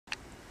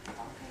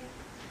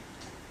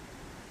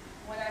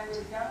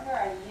was younger,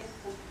 I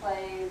used to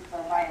play the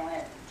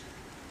violin.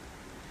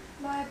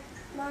 My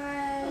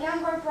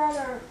younger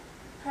brother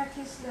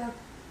practiced the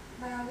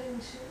violin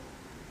too.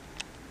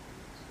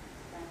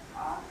 That's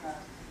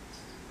awesome.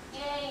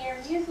 Yay,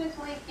 you're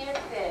musically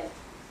gifted.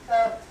 So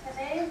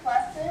today's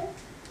lesson,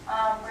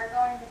 we're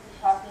going to be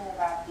talking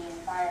about the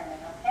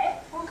environment, okay?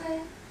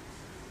 Okay.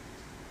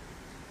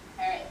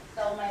 Alright,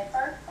 so my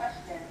first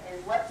question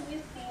is, what do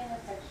you see in the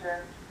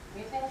picture?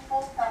 Using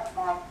full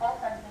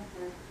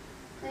sentences,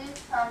 please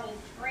tell me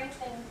 3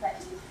 things that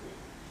you see.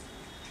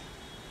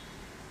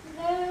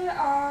 There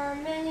are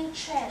many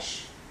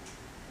trash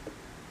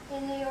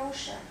in the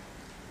ocean.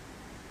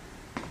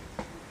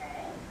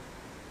 Okay.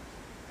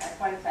 That's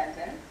 1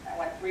 sentence. I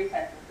want 3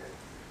 sentences.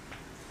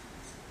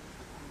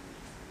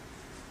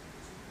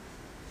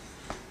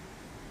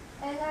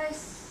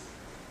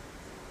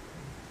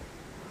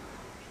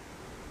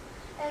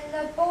 And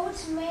the boat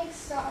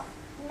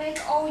make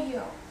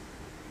oil.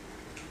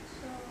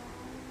 So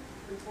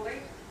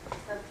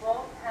The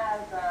boat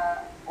has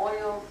a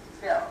oil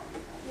spill.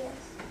 yes,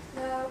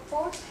 the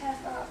boat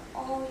have a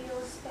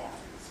oil spill.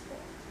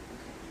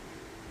 Okay.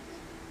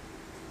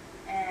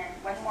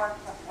 And one more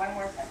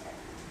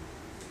sentence.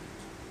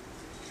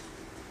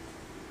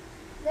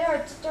 There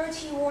are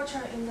dirty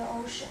water in the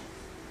ocean.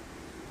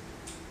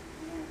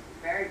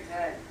 Very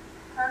good.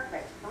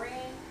 Perfect. 3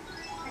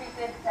 pretty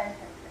good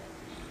sentences.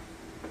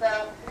 So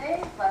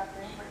today's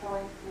lesson, we're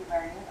going to be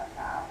learning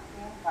about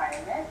the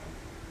environment.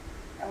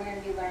 And we're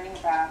going to be learning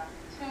about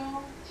 2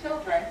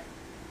 children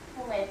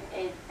who make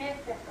a big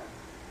difference.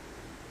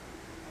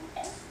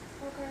 Okay?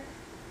 Okay.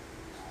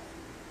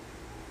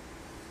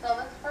 So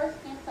let's first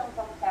do some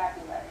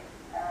vocabulary.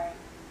 Alright.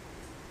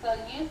 So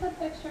use the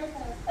pictures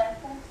and the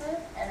sentences,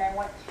 and I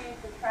want you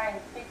to try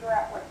and figure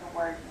out what the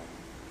word means.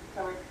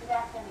 So repeat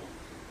after me.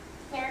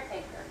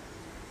 Caretakers.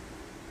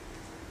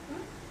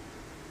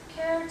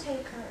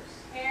 Caretakers.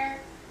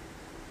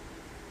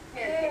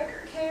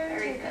 Caretakers.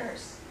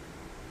 Caretakers.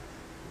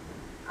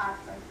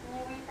 Awesome. Can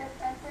you read this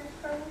sentence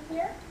for me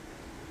here?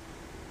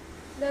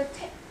 The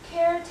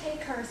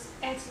caretakers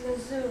at the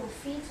zoo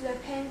feed the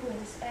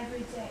penguins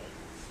every day.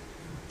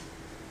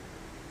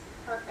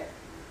 Perfect.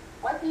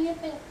 What do you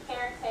think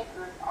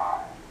caretakers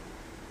are?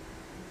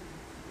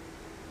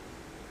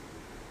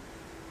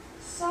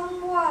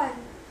 Someone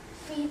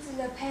feeds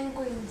the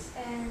penguins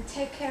and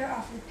take care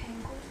of the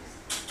penguins.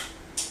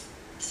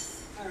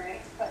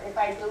 Alright, but if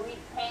I delete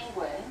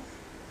penguins,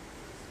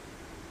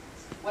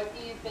 what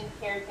do you think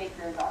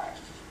caretakers are?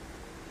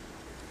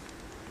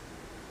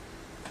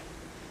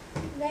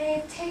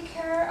 They take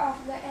care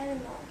of the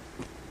animals.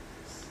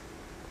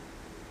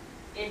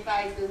 If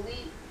I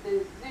delete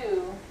the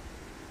zoo,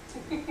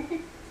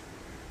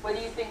 what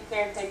do you think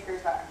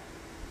caretakers are?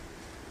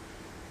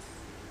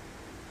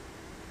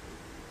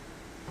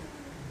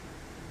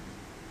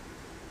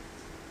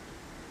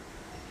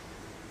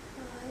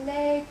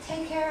 They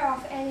take care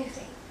of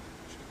anything.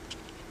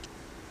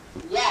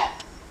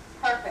 Yes,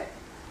 perfect.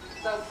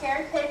 So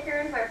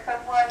caretakers are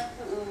someone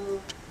who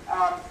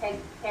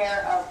takes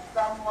care of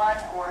someone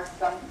or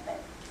something,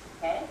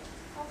 okay?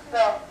 Okay.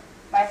 So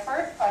my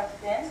first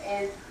question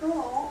is, who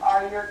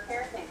are your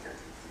caretakers?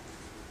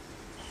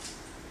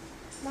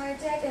 My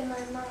dad and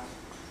my mom.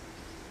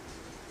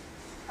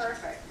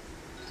 Perfect.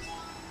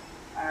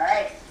 All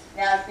right.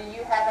 Now, do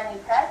you have any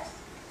pets?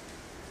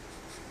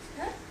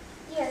 Huh?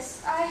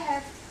 Yes, I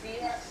have. Do you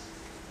have?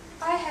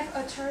 I have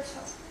a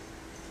turtle.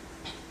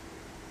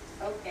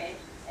 Okay.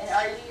 And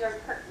are you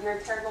your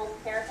turtle's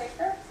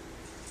caretaker?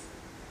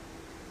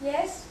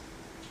 Yes.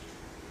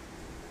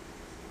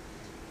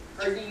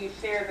 Or do you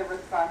share the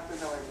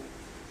responsibility?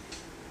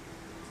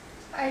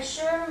 I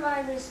share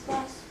my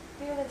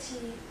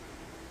responsibility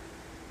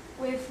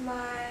with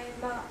my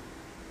mom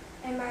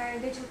and my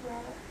little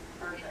brother.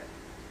 Perfect.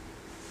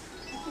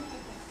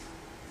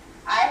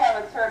 I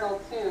have a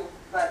turtle too,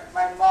 but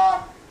my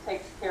mom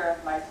takes care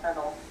of my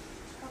turtle.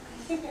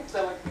 Okay.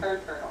 So it's her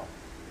turtle.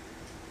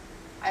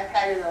 I've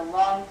had it a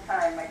long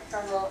time. My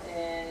turtle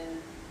is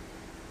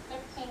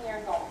 15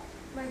 years old.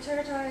 My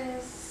turtle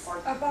is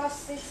about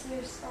 6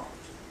 years old.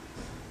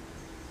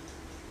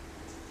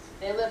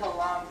 They live a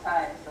long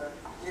time, so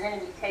you're going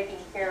to be taking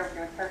care of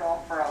your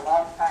turtle for a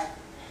long time.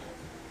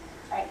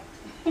 Right.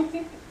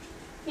 Can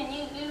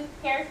you use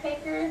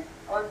caretakers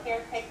or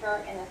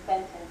caretaker in a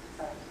sentence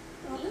for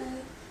me?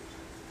 Okay.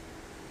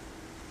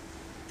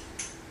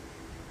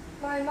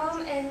 My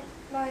mom and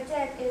my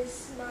dad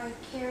is my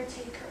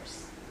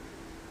caretakers.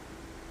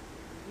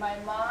 My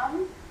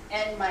mom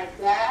and my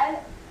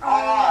dad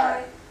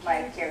are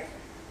my caretakers.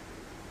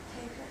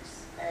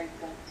 Very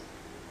good.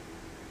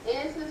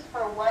 Is is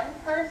for one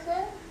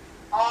person,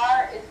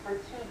 are is for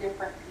 2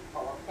 different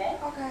people, okay?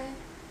 Okay.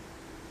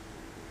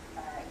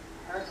 Alright,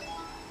 perfect.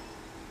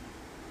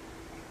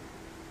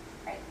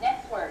 Alright,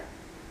 next word.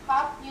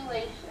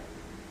 Population.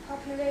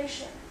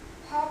 Population.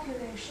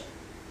 Population.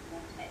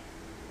 Okay,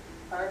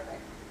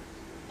 perfect.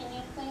 Can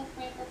you please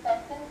read the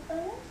sentence for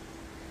me?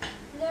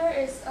 There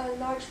is a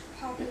large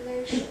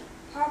populations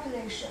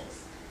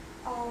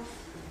of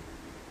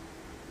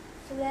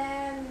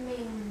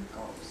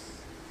flamingos.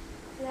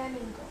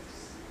 Flamingos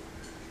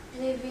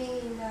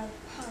living in a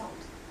pond.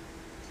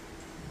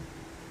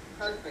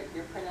 Perfect.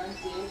 Your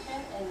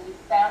pronunciation and you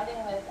sounding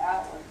this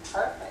out was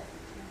perfect.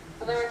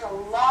 So there was a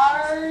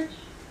large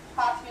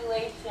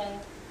population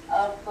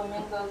of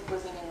flamingos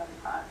living in the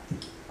pond.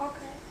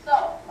 Okay. So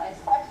my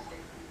question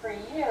for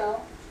you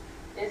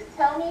is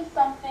tell me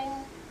something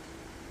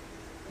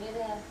using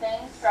the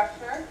same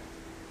structure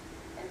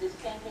and just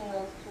changing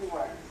those two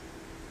words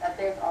that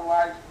there's a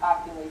large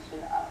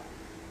population of.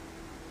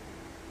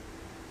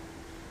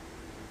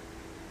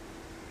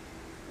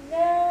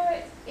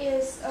 There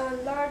is a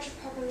large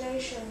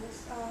population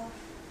of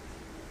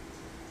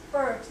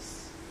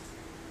birds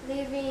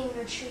living in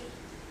a tree.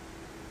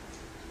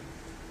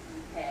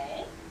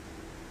 Okay.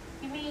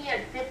 Give me a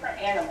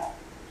different animal.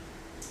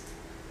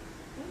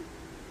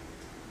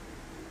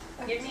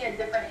 Give me a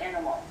different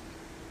animal.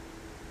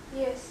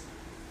 Yes.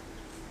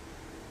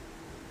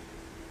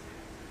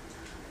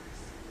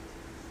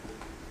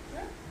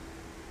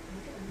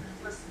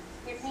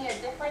 Give me a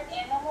different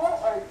animal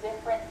or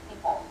different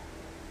people.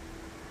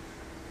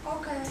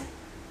 Okay.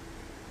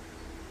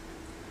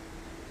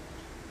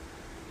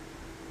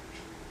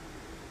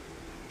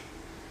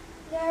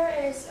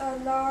 There is a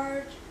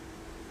large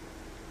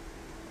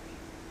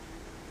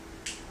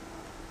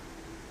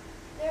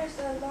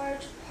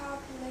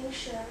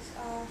population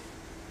of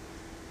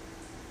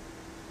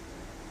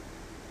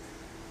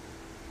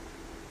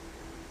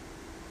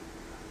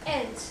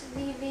ants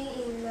living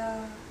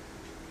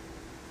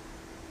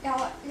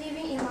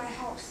in my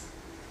house.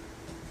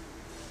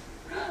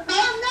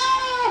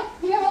 Oh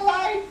no! You have a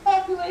large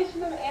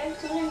population of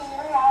ants living in your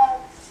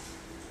house.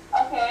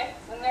 Okay,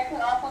 then there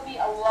can also be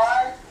a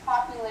large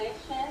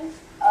population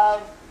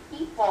of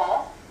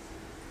people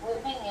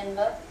living in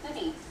the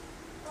city.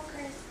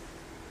 Okay.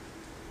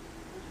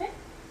 Okay?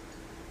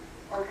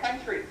 Or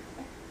country.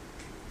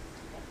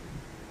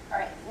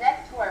 Alright,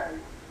 next word.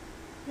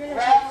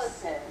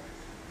 Relatives.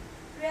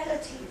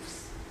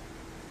 Relatives.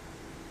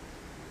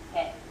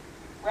 Okay.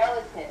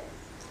 Relatives.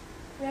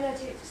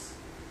 Relatives.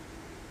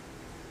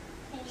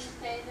 Can you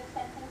say the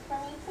sentence for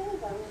me, please?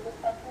 Or read the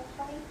sentence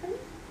for me,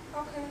 please?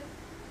 Okay.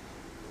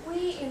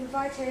 We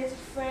invited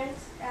friends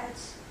and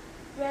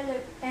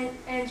relatives.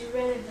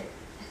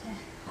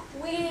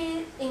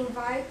 We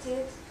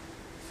invited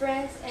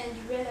friends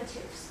and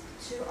relatives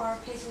to our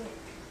picnic.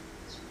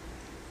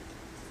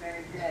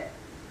 Very good.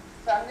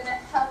 So I'm going to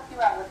help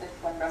you out with this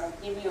one, but I'm going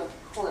to give you a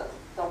clue.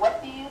 So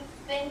what do you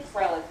think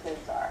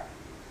relatives are?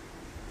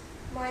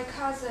 My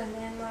cousin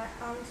and my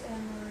aunt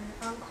and my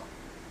uncle.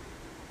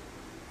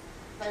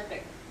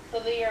 Perfect. So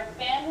they are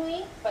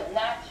family, but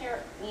not your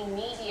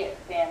immediate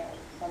family.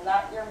 So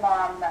not your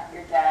mom, not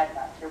your dad,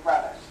 not your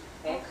brother.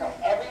 Okay? So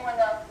everyone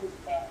else is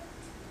family.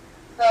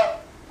 So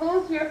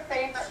who's your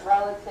favorite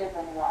relative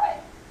and why?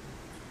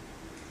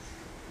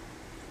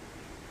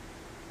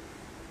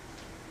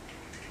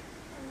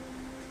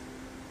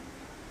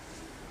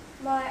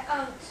 My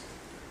aunt.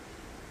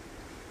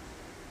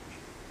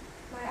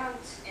 My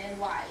aunt. And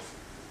why?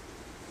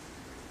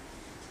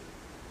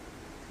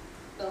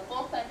 So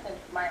full sentence,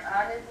 my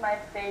aunt is my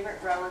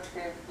favorite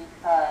relative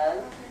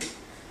because... Okay.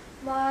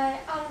 My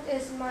aunt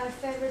is my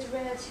favorite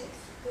relative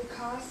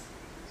because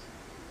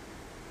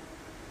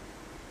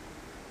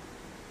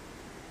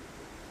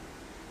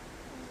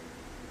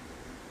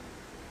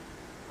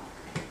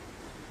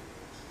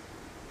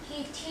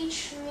he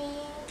teaches me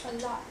a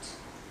lot.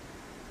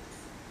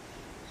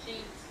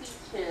 She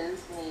teaches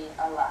me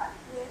a lot.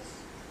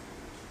 Yes.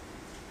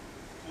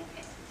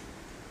 Okay.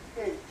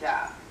 Good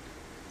job.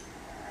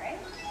 Alright.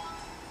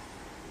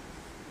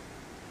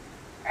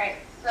 Alright,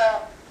 so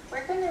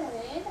we're going to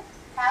read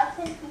how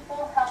can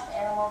people help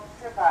animals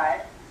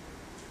survive?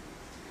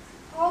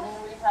 And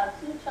then we have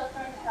two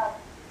children help.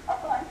 Oh,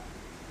 go on.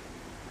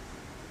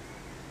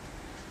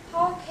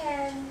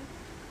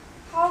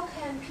 How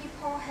can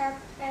people help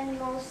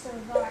animals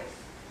survive?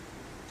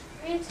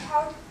 Read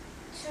how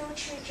two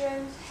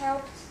children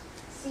helped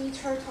sea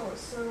turtles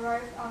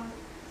survive on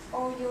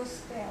oil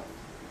spill.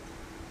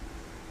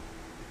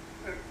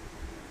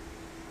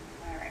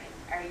 Alright,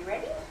 are you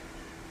ready?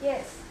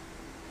 Yes.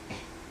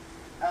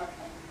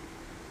 Okay.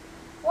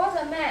 What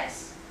a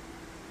mess!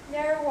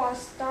 There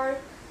was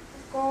dark,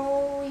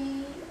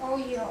 gooey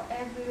oil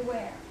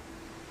everywhere.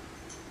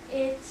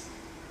 It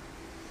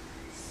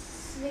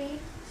slid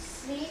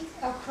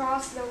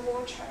across the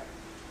water.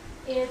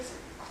 It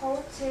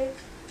coated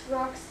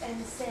rocks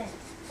and sand.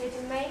 It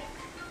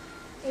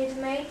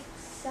made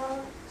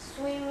some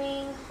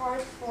swimming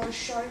hard for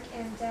sharks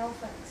and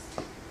dolphins.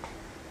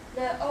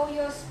 The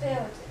oil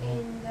spilled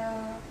in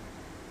the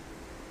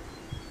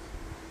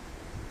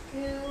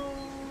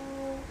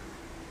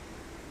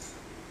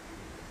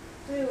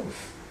Gulf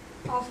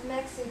of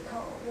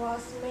Mexico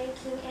was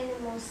making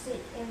animals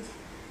sick and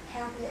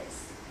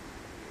helpless.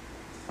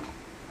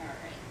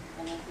 Alright,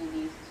 let me do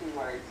these two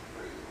words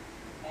for you.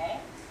 Okay?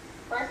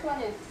 First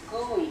one is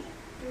gooey.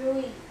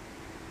 Gooey.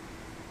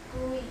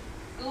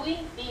 Gooey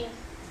means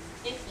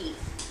sticky.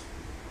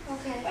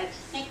 Okay. Like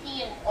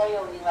sticky and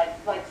oily,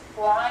 like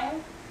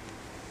slime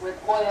with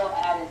oil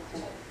added to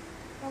it.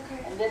 Okay.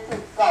 And this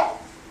is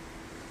golf.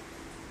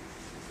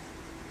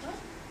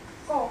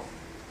 Golf.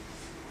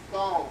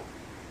 Golf.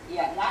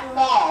 Yeah, not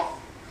golf.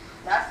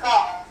 Not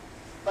golf,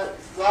 but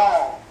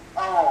golf.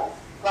 Oh,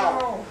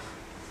 golf.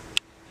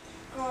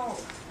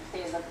 Golf.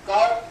 Okay, the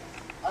Gulf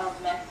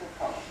of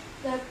Mexico.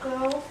 The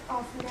Gulf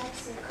of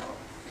Mexico.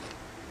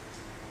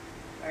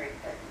 Very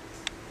good.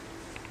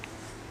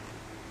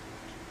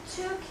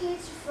 Two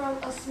kids from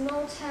a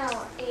small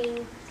town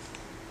in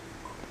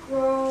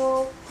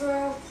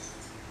Georgia.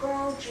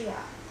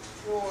 Georgia.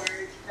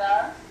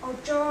 Oh,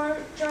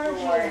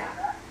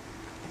 Georgia.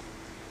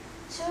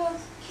 Two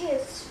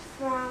kids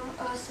from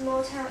a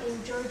small town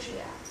in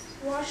Georgia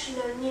watched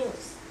the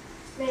news.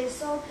 They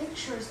saw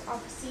pictures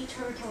of sea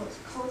turtles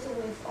coated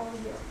with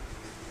oil.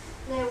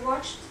 They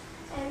watched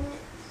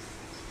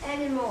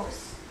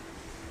animals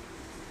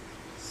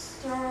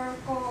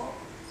struggle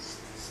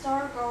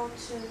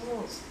to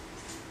move.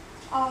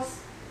 As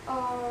a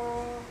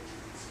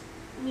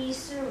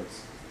result,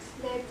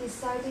 they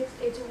decided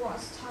it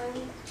was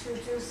time to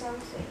do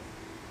something.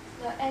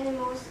 The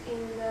animals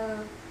in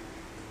the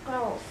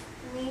Gulf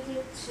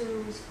needed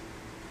two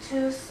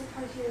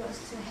superheroes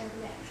to help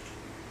them.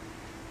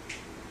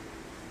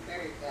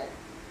 Very good.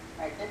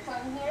 All right, this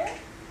one here.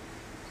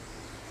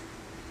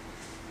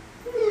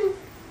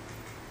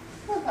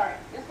 Oh, sorry.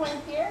 This one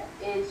here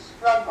is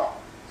struggle.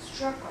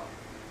 Struggle.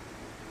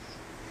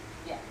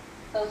 Yeah.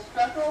 So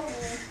struggle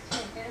means to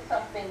do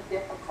something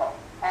difficult,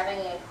 having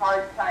a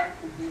hard time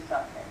to do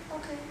something.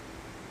 Okay.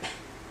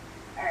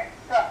 All right.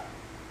 So,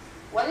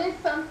 what is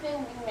something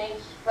you may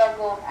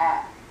struggle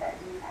at that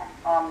you have?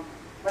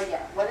 But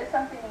yeah, what is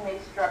something you may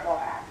struggle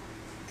at?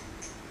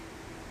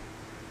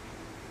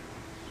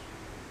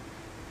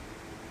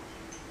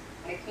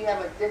 If you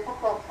have a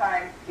difficult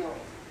time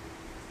doing.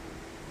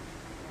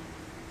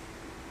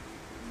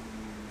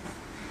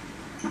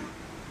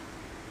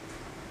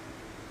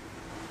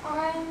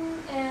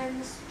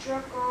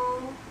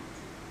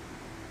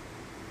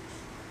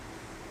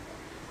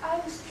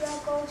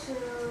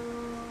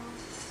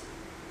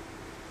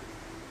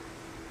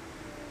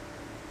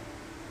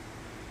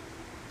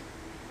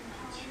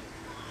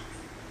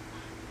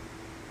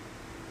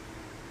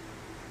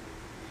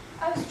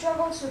 I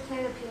struggle to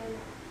play the piano.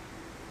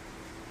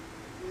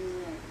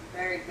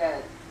 Very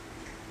good.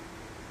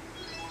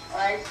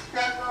 I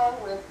struggle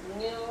with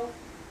new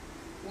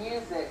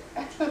music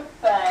that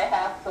I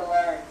have to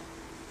learn.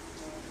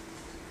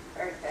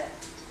 Very good.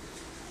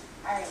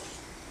 All right.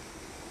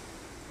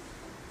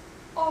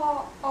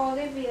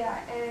 Olivia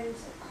and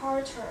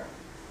Carter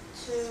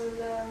to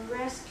the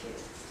rescue.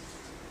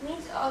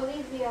 Meet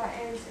Olivia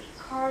and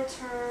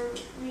Carter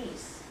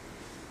Reese.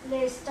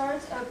 They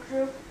start a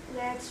group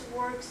that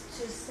works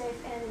to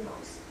save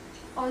animals.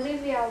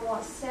 Olivia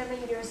was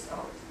 7 years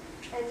old,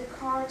 and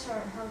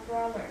Carter, her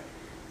brother,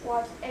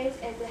 was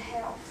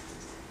 8.5.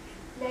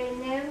 They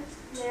named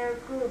their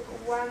group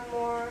One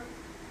More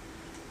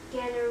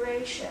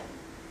Generation.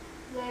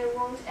 They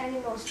want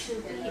animals to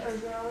be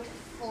around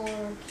for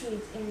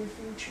kids in the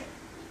future.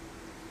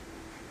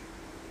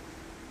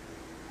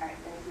 All right,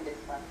 let me do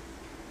this one.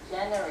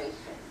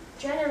 Generation.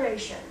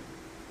 Generation.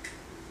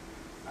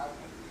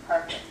 Okay,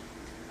 perfect.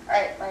 All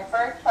right, my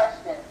first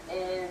question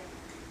is,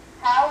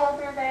 how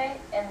old are they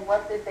and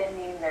what did they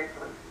name their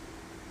group?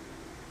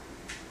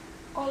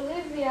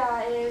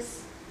 Olivia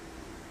is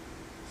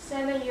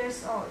 7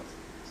 years old.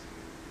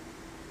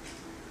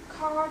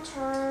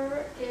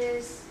 Carter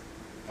is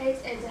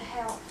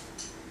 8.5.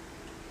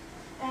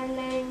 And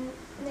they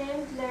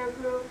named their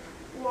group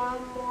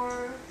One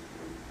More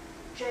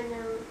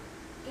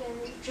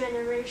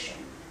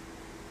Generation.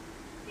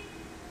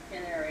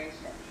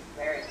 Generation.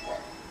 Very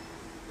good.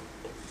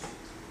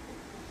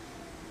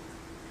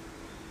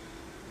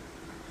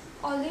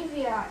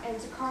 Olivia and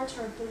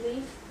Carter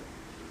believe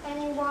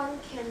anyone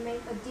can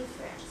make a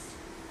difference.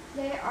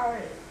 They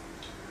are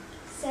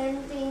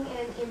sending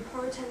an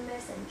important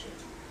message.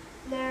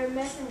 Their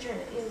messenger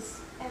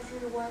is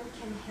everyone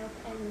can help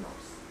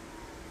animals.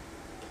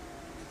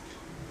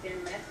 Their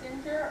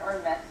messenger or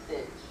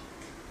message?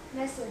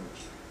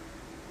 Message.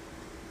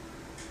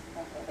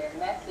 Okay, their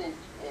message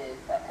is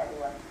that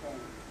everyone can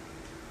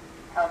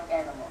help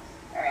animals.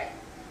 All right.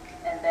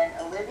 And then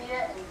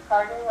Olivia and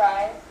Carter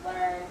Rise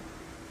learn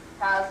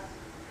how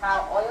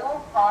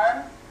oil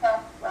harms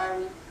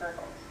temporary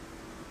turtles.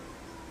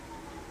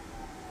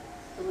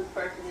 So this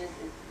person is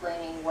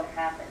explaining what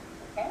happened,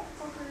 okay?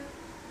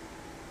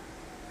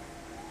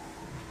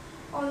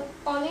 Okay.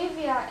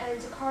 Olivia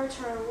and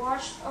Carter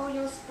watched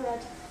oil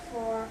spread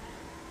for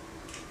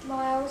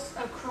miles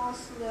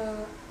across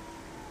the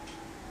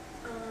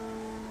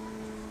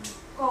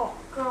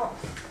Gulf.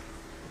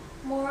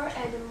 More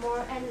and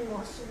more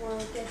animals were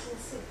getting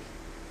sick.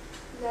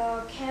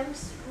 The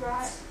camp's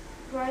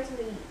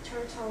Bradley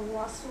turtle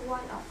was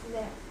one of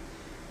them.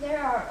 There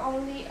are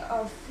only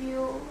a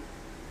few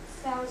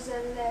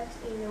thousand left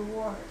in the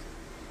world.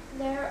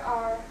 They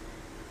are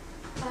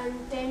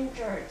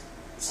endangered,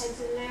 and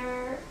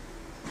their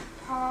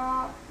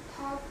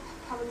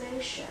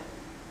population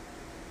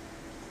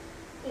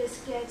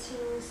is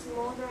getting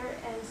smaller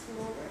and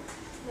smaller.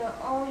 The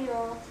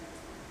oil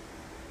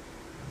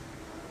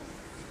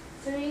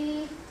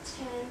 3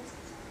 tend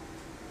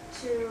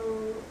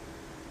to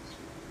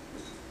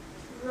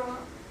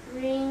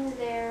ruin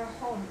their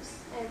homes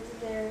and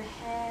their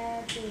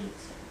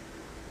habits.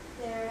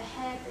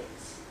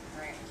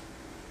 Right.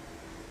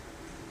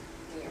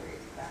 Let me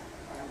erase that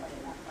one. I'm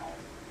letting that go.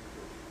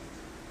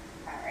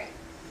 All right.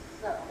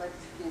 So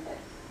let's do this.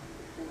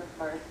 Let's do the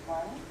first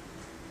one.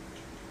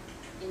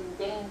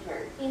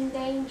 Endangered.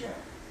 Endanger.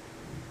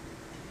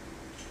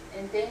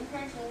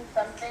 Endangered means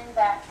something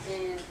that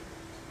is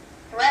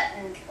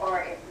threatened, or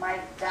it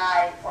might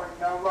die or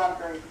no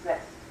longer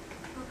exist,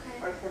 Okay.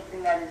 or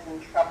something that is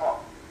in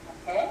trouble.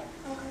 Okay?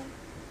 Okay.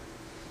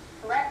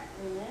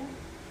 Threaten.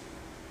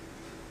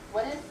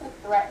 What is the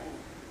threaten?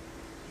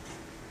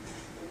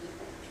 What do you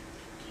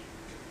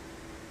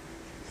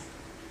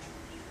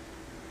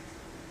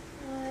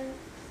think?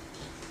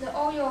 The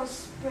oil is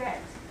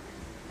spreading.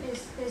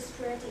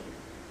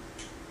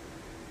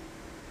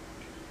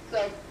 So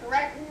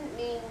threaten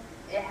means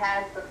it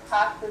has the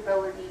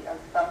possibility of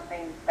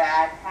something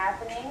bad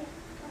happening.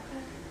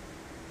 Okay.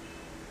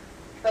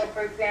 So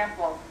for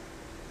example,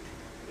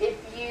 if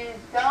you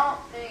don't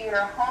do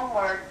your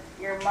homework,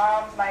 your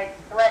mom might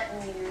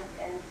threaten you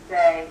and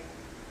say,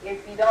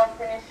 if you don't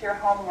finish your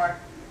homework,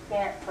 you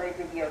can't play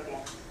video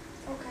games.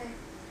 Okay.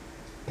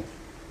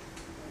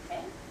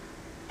 Okay?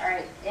 All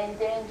right,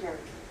 endangered.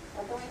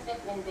 What do we think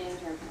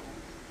endangered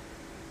means?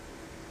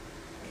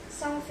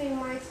 Something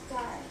might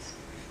die.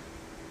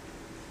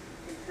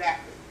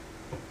 Exactly.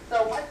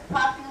 So what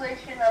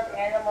population of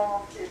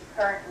animals is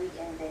currently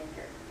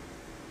endangered?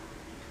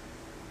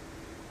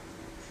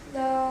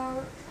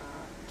 The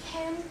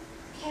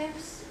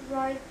Camp's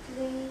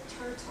Ridley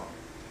turtle.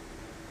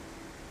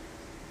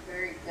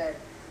 Very good.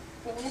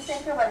 Can you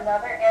think of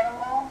another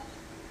animal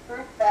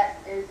group that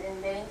is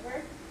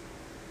endangered?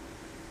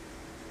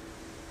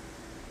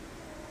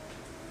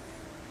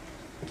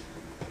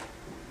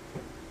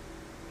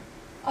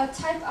 A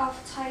type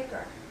of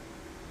tiger.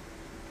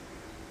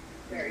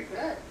 Very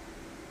good.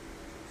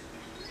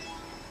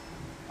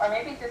 Or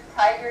maybe just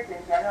tigers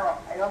in general.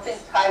 I don't think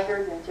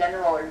tigers in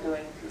general are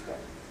doing too good.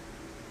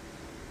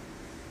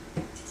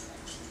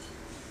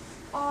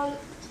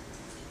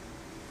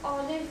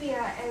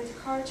 Olivia and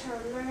Carter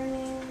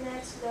learning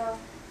that the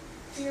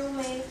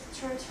female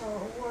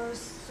turtle was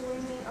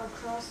swimming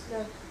across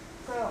the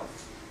Gulf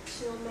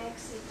to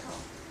Mexico.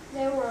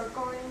 They were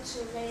going to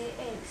lay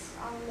eggs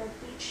on the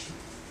beach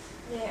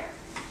there,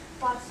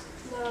 but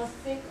the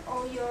thick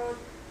oil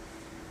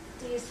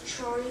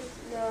destroyed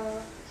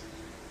the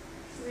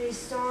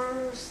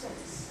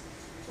resources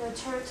the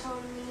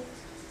turtle needed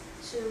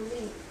to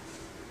live.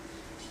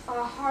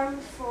 A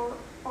harmful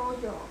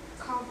oil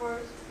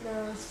covered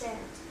the sand.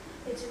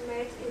 It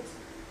made it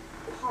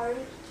hard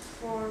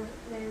for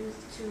them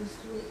to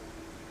swim.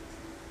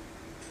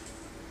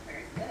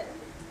 Very good.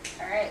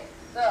 All right,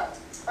 so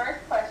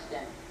first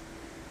question.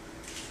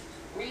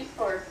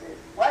 Resources.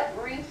 What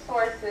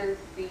resources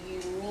do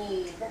you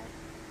need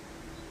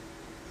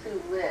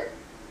to live?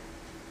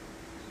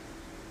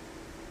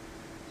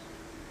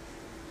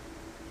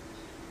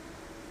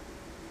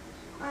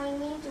 I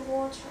need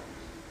water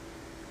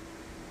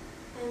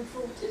and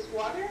food. Just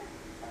water?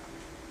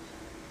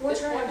 Water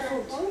Just and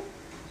food. food?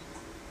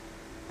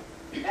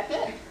 That's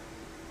it.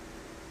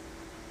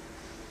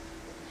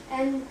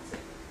 And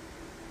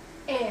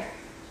air.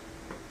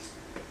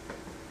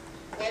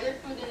 Water,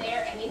 food, and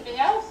air. Anything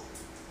else?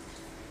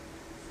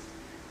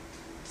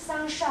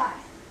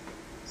 Sunshine.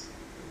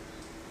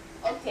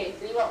 Okay,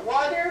 so you want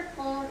water,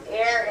 food,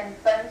 air, and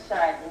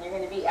sunshine, and you're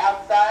going to be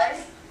outside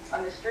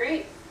on the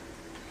street,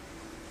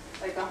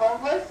 like a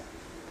homeless?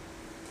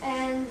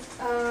 And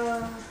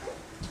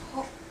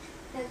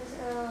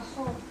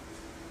home.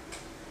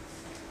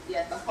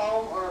 Yes, a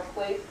home or a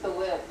place to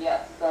live,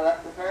 yes. So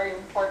that's a very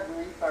important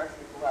resource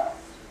as well.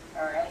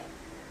 All right.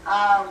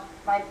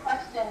 My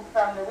question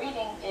from the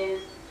reading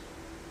is,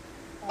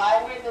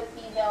 why were the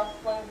female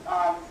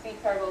sea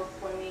turtles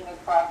swimming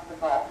across the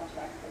Gulf of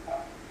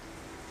Mexico?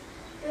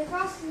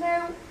 Because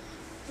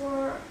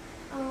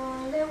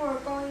they were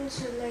going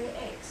to lay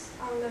eggs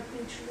on the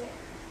beach there.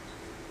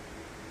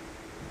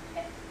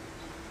 Okay.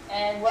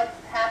 And what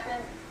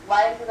happened?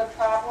 Why is it a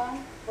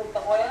problem with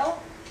the oil?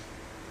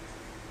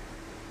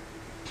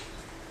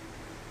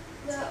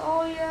 The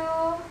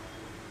oil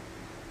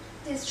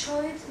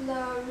destroyed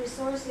the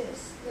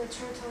resources the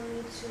turtle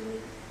needs to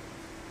live.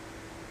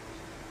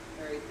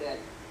 Very good.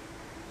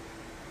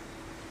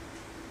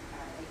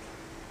 All right.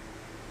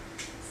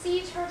 Sea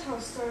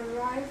turtles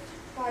survive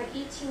by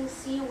eating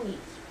seaweed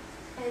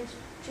and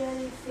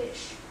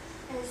jellyfish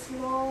and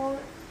small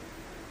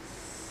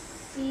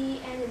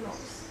sea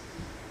animals.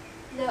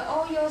 The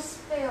oil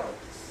spoiled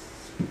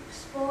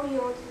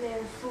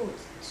their food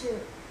too.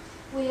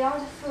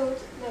 Without food,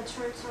 the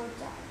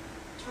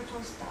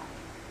turtles die.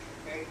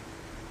 Very good.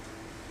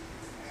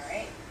 All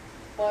right.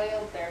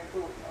 Spoiled their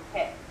food.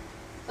 Okay.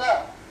 So,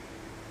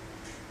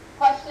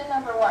 question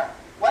number 1.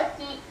 What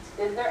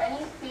Is there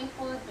any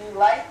seafood you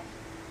like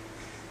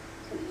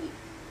to eat?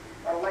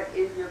 Or what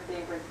is your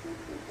favorite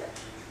seafood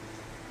dish?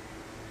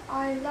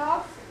 I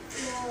love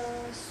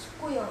the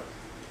squid.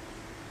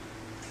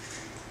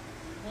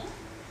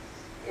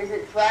 Is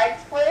it dried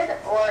squid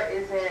or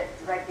is it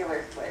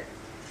regular squid?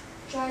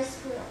 Dry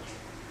squid.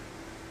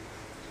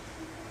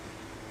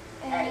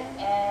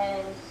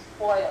 And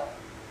spoiled.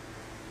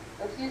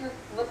 Let's use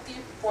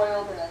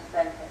spoiled in a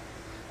sentence.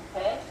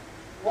 Okay?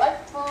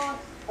 What food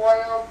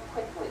spoils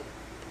quickly?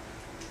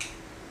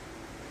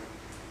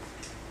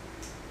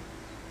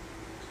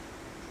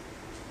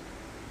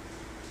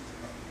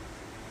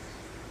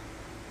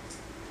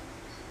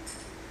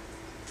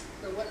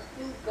 So what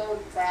food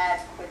goes bad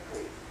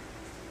quickly?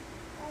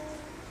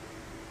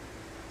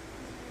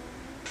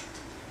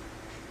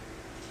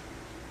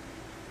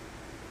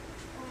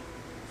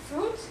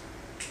 Fruit?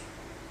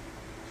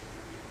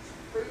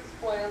 Fruit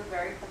spoils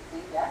very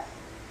quickly, yes.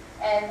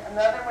 And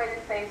another way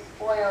to say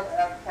spoiled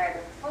outside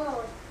of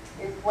food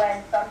is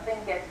when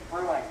something gets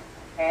ruined,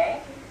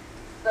 okay?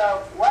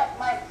 So what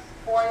might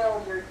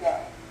spoil your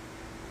day?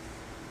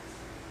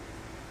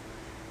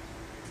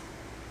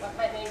 What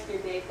might make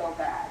your day go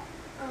bad?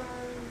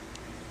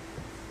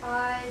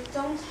 I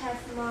don't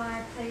have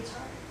my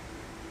playtime.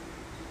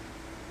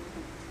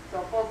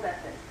 So full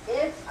sentence.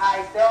 If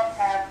I don't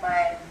have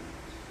my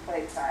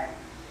playtime.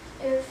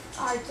 If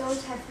I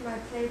don't have my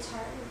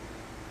playtime,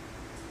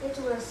 it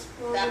will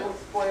spoil. That will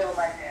spoil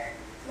my day.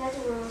 That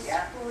will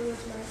spoil my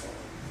day.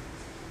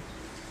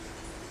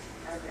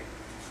 Perfect.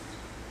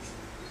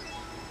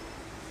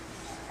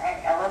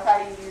 Alright, I love how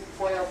you use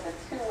spoiled the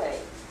two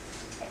ways.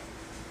 Okay.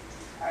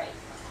 Alright.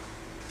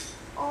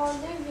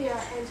 Olivia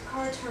and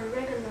Carter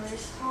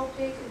recognized how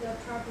big the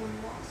problem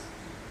was.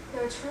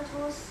 The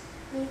turtles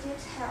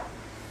needed help.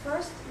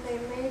 First, they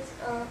made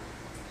a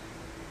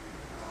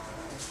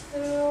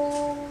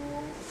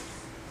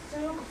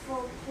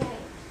thoughtful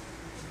plan.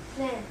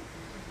 Then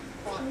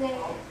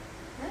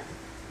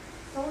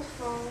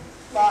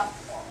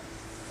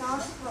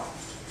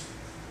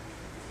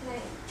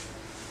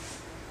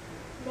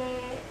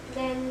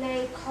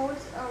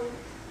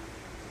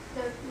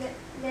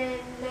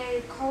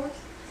they called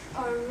a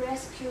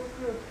rescue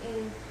group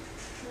in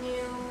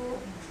New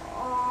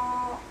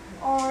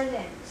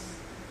Orleans.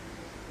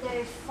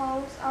 They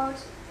found out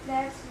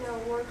that the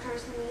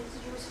workers need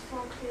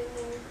useful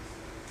cleaning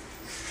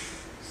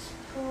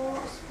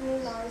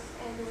supplies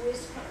and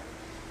whisper.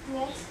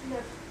 Next,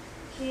 the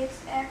kids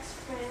asked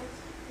friends,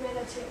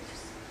 relatives,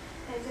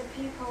 and the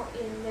people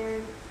in their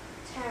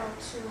town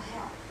to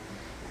help.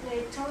 They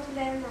told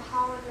them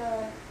how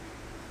the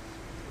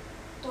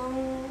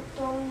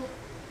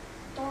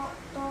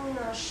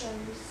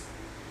donations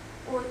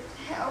would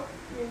help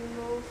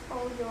remove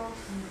odor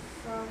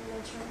from the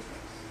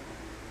turtles.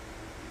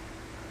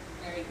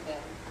 Very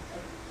good.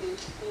 Let's do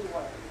 2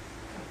 words.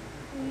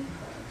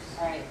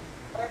 Alright.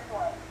 First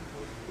one.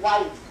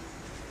 Wipes.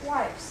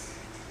 Wipes.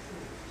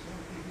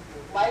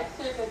 Wipes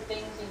are the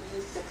things you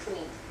use to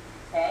clean.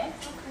 Okay?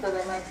 So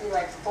they might be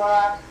like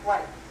Clorox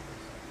wipes.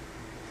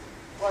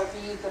 Or if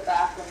you use the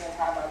bathroom, they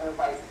have other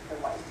wipes to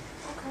wipe.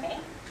 Okay?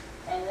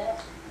 And then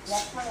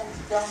next one is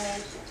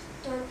donation.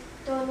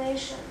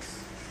 Donations.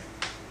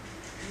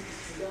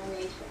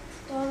 Donation.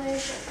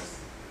 Donations.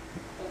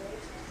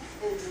 Donation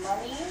is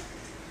money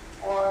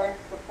or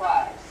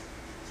supplies.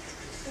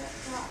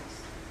 Supplies.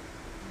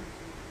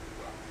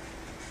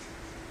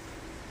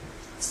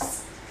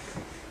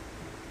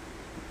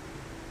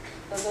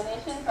 So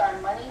donations are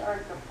money or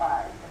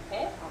supplies,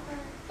 okay?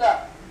 So,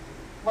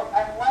 what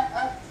I want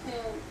us to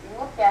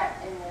look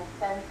at in this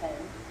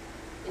sentence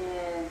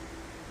is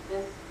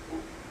this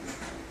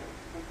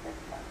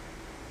one.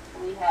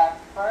 We have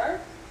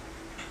first,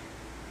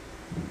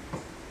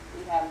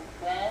 we have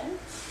then,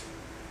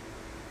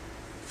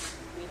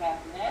 we have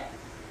next,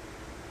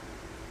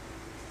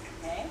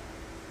 okay?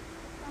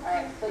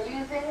 Alright, so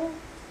using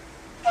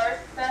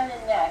first, then,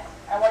 and next,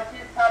 I want you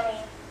to tell me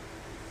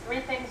 3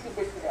 things you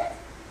did today.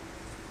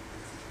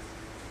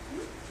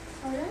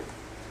 Pardon?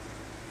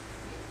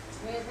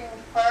 Using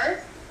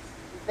first,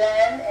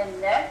 then,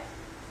 and next,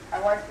 I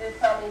want you to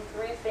tell me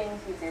 3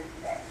 things you did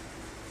today.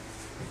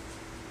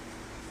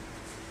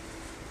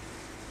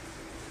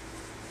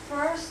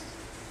 First,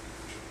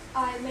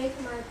 I make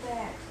my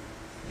bed.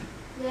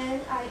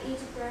 Then I eat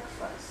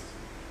breakfast.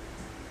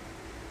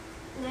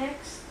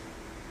 Next,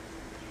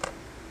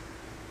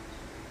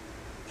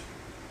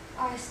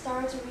 I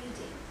start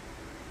reading.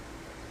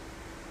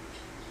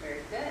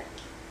 Very good.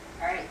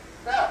 All right,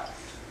 so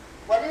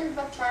what is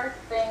the first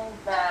thing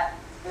that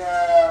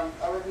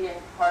Olivia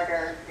and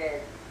Carter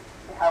did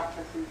to help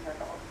the sea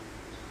turtles?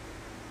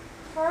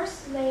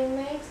 First, they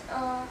made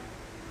a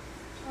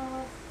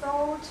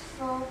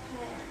thoughtful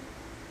plan.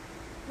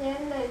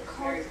 Then they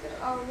called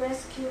a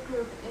rescue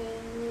group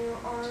in New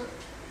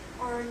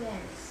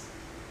Orleans.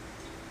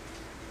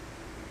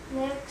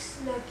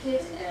 Next, the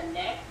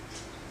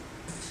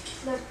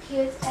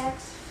kids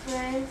asked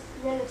friends,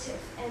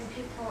 relatives, and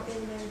people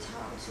in their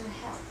town to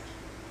help.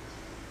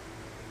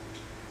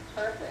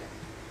 Perfect.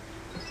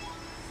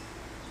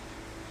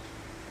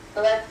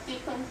 So that's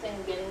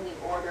sequencing, getting the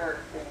order of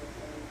things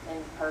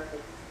in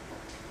perfect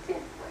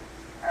sequence.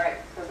 All right,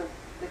 so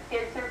the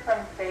kids are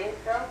from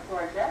Fayetteville,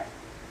 Georgia,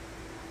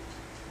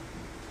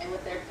 and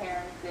with their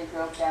parents, they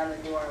drove down to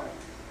New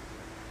Orleans,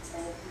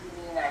 and this is in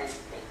the United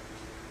States.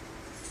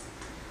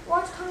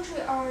 What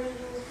country are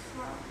you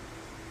from?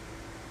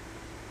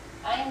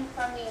 I am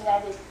from the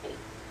United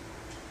States.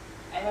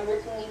 I'm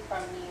originally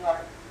from New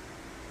York.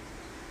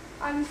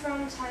 I'm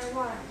from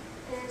Taiwan.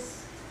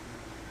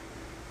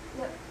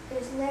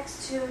 It's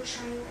next to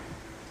China.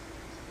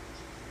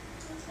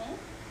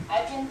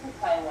 I've been to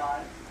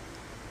Taiwan.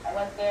 I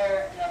went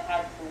there and I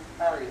had some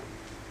curry.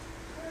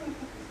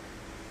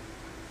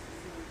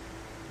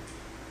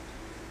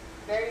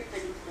 Very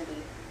pretty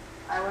city.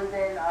 I was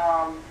in,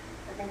 I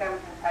think I was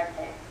in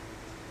Taipei.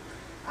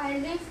 I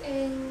live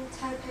in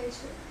Taipei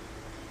too.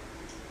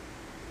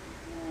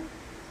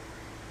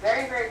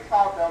 Very, very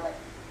tall building.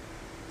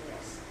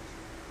 Yes.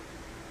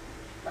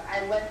 But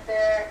I went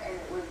there and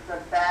it was a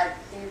bad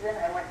season.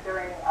 I went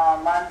during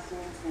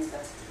monsoon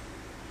season.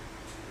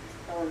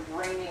 So it was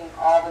raining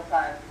all the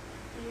time.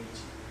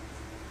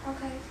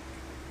 Okay.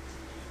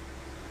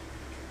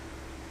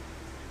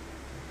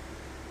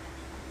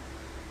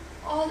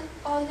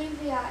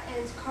 Olivia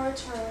and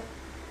Carter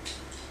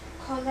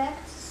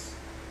collect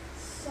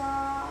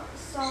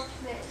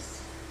supplies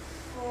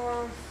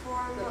for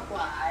 4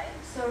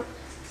 months.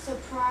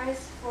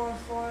 Surprise for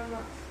 4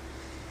 months.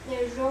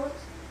 They rode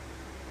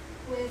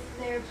with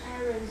their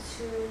parents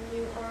to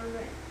New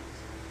Orleans.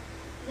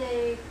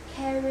 They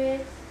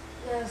carried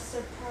the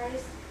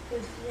surprise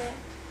with them.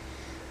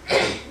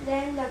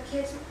 Then the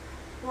kids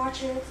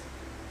watched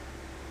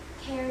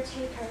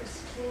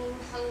caretakers clean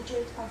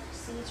hundreds of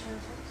sea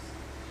turtles.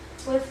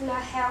 With the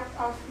help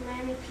of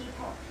many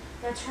people,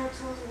 the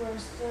turtles were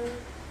soon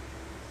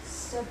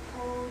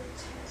supported.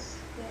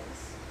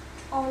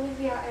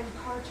 Olivia and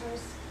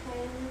Carter's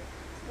plan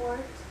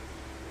worked.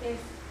 It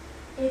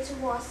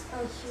was a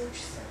huge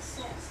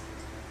success.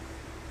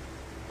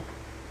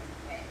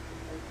 Okay,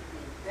 let's do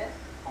this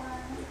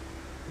one.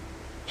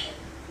 Let's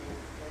do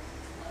this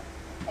one.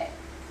 Okay.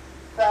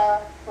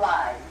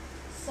 Supplies.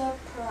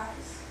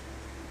 Surprise.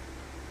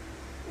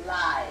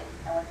 Lies.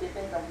 I want you to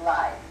think of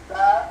lies.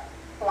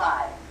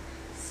 Supplies.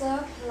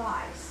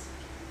 Supplies.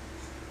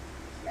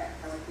 Yes,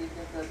 I want you to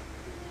think of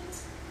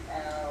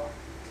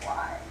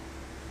P-L-Y.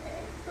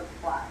 Okay,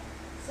 supplies.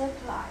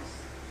 Supplies.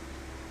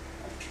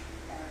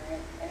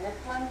 Alright, and this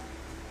one,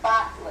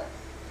 spotless.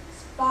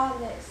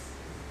 Spotless.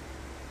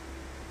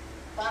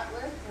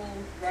 Spotless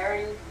means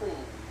very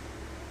clean.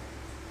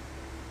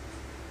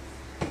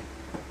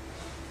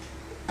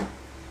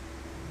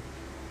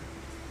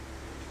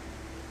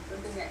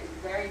 Something that is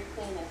very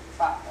clean and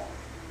spotless.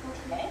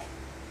 Okay?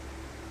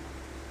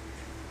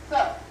 So,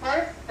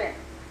 first thing,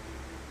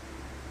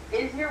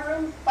 is your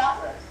room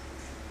spotless?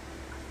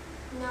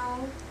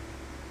 No,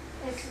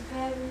 it's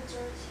very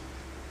dirty.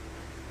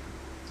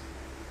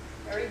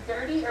 Very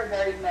dirty or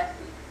very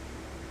messy?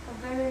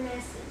 Very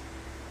messy.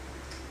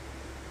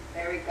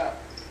 There we go.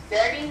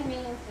 Dirty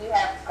means you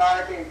have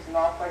garbage and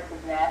all sorts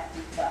of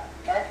nasty stuff.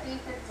 Messy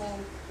just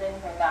means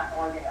things are not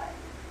organized.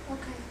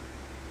 Okay.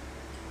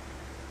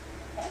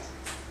 Okay?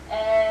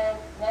 And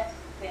next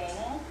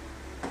thing,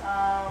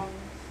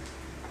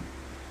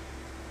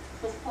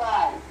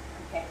 supplies.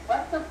 Okay,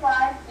 what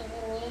supplies do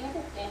you need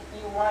if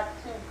you want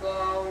to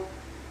go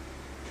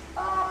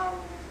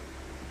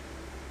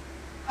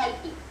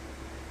hiking?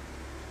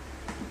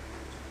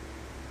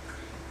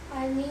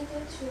 I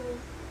needed to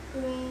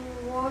bring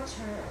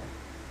water,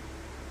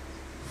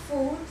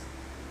 food,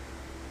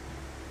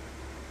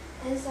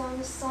 and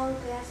some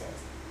sunglasses.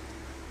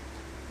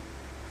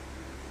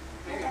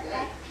 Very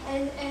good.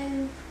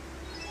 And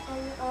a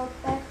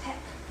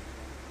backpack.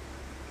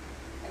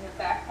 And the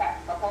backpack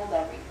to hold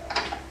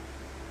everything.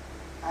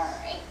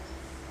 Alright.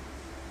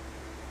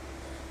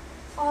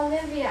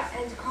 Olivia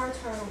and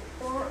Carter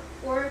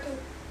work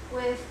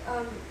with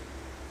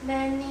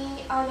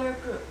many other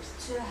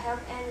groups to help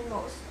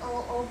animals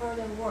all over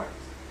the world.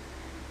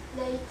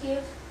 They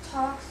give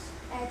talks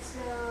at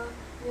the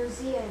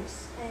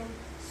museums and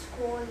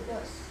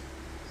schools.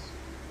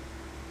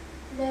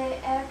 They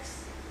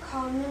ask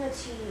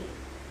community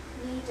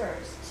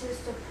leaders to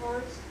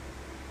support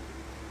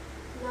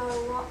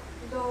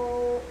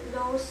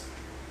those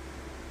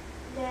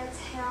that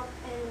help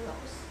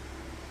animals.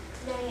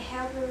 They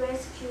help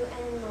rescue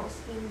animals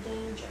in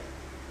danger.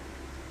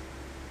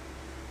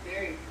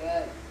 Very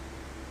good.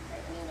 My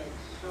name is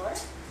short.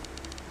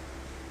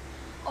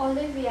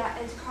 Olivia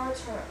and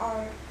Carter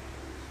are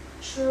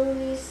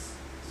truly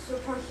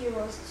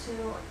superheroes to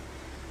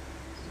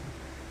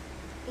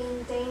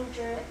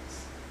endangered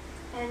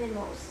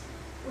animals.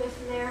 With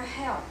their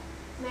help,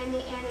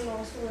 many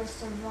animals will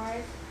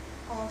survive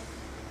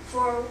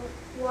for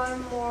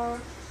one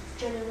more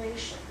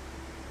generation.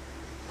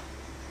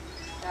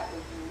 That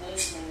was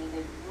amazing. You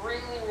did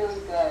really,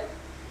 really good.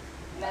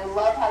 And I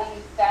love how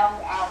you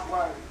sound out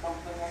words. So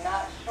when you're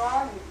not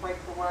sure, you break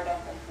the word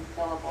up into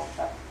syllables.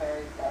 That's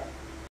very good.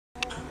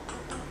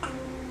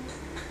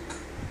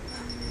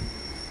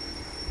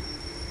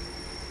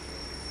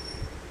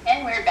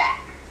 And we're back.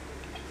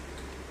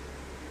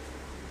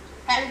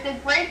 Had a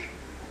good break?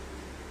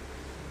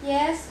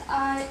 Yes,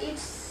 I ate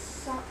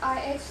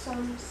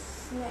some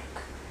snack.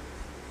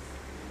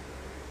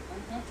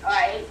 Or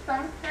I ate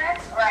some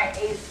snacks, or I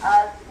ate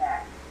a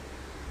snack.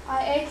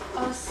 I ate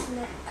a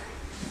snack.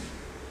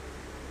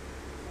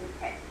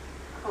 Okay,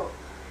 cool.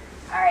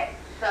 All right,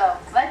 so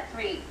let's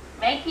read.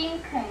 Making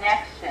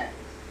connections.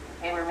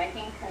 Okay, we're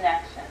making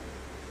connections.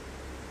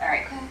 All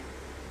right. Okay.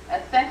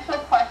 Essential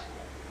question.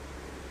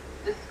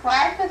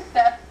 Describe the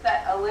steps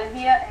that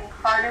Olivia and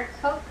Carter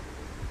took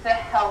to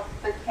help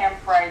the Camp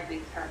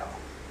Ridley turtles.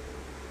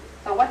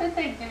 So what did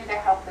they do to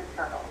help the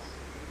turtles?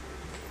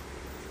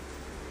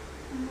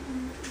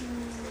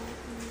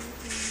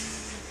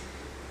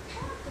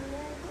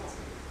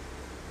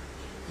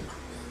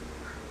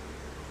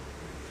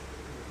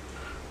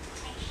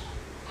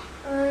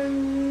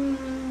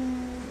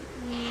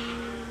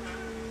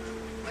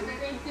 What did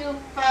they do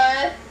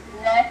first,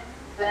 next,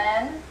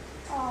 then?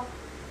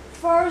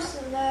 First,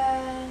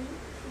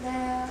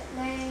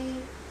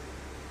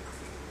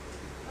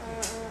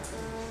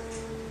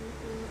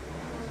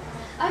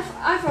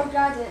 I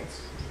forgot it.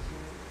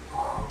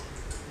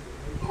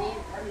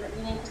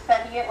 You need to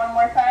study it one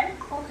more time?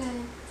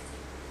 Okay.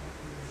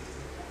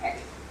 Okay.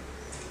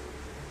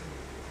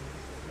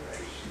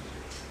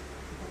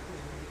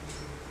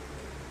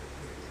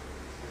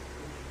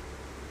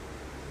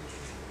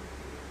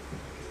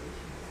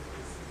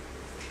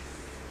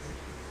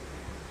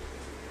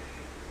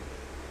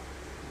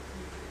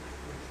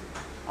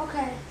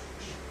 Okay.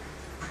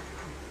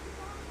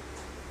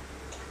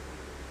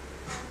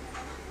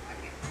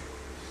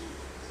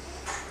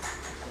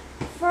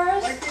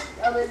 What did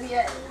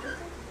Olivia?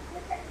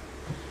 Okay.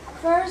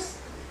 First,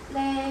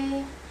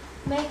 they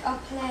make a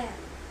plan,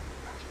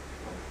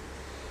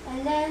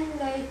 and then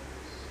they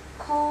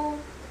call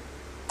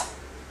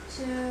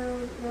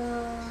to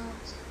the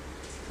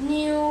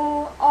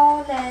New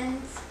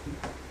Orleans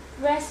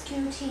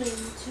rescue team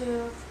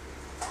to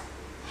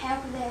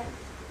help them.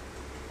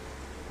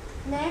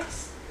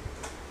 Next,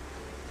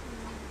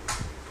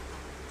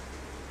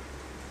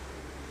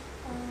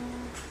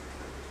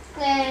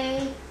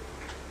 they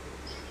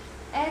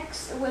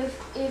ask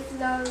if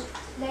the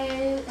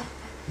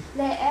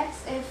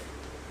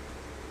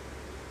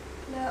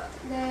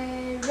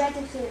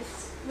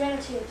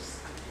relatives,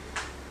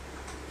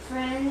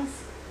 friends,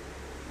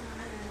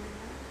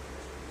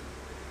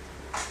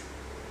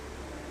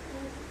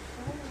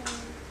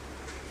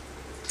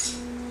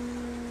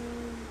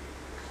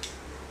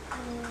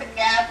 To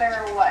gather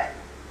what?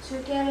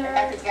 They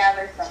had to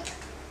gather something.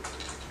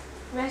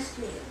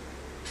 rescue.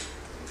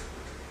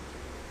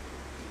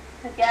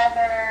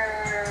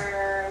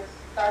 Together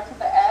starts with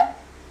the F.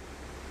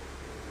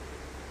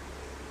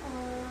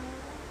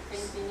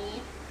 Things you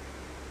need.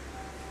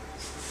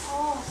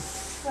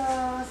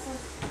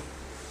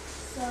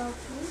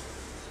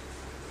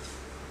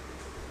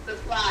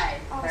 Supplies.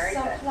 Very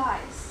good.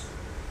 Supplies.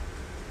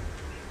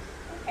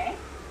 Okay.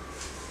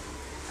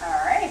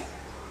 All right.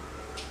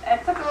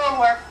 It took a little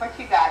work, but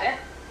you got it.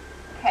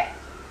 Okay.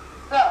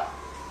 So,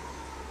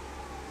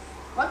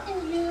 what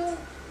can you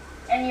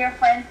and your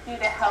friends do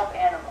to help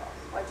animals?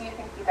 What do you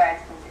think you guys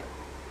can do?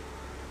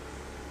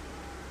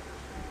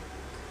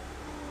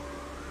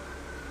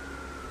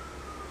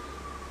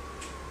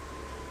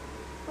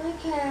 We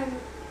can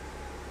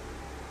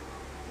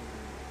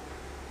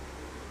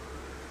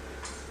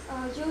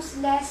use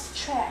less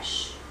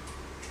trash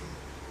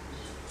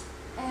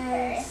and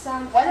Okay.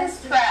 some What is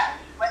plastic. trash?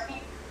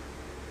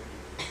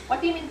 What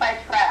do you mean by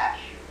trash?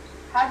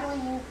 How do we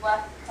use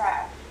less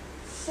trash?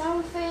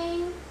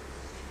 Something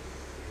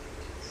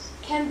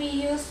can be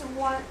used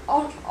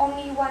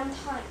only one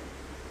time.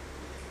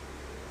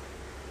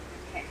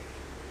 Okay.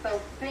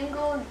 So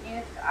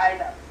single-use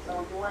items.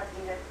 So you want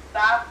me to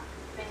stop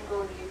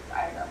single-use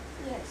items?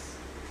 Yes.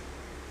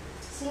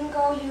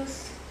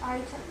 Single-use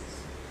items.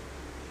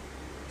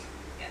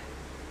 Yes.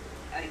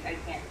 I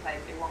can't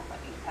type. It won't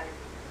let me type.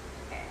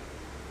 Okay.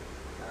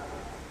 So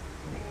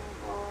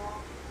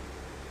single.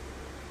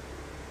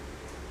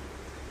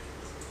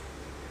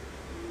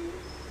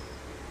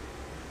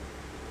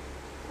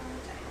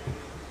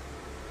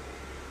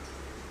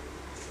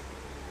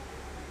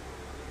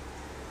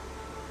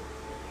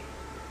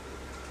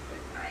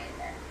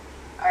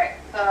 Alright,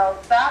 so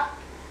stop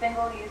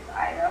single-use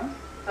items.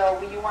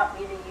 So you want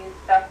me to use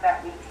stuff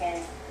that we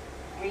can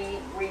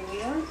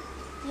reuse?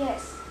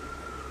 Yes.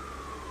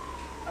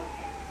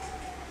 Okay.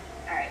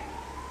 Alright.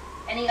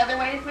 Any other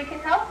ways we can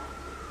help?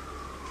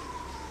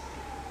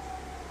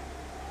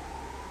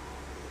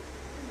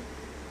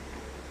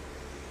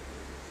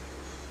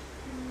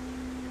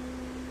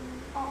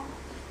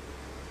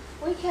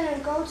 We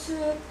can go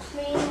to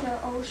clean the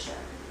ocean.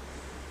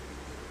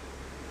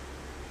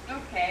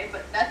 Okay,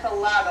 but that's a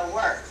lot of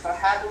work. So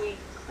how do we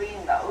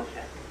clean the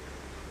ocean?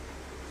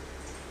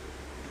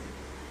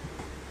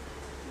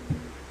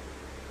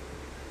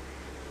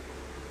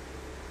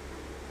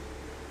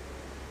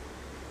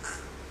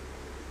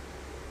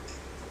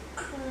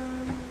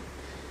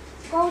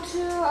 Go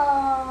to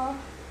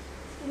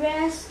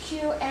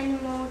Rescue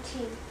animal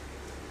team.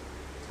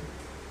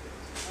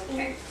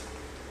 Okay.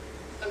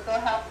 So go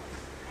help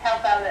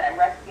out at a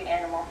rescue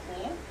animal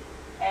team.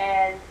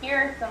 And here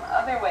are some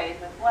other ways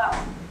as well.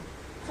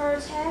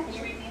 Protect. Can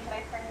you read these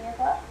ways for me as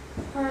well?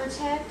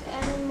 Protect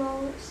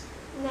animals'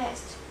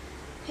 nest.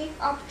 Pick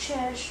up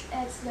trash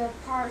at the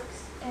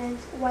parks and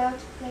wild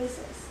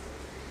places.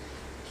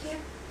 Keep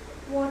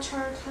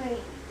water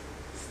clean.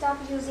 Stop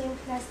using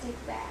plastic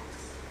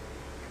bags.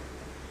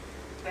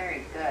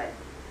 Very good.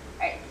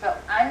 Alright, so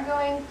I'm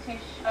going to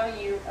show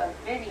you a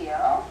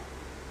video.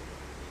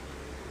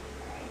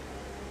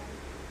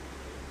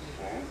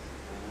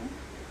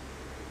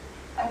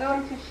 I'm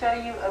going to show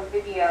you a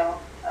video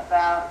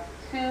about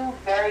two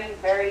very,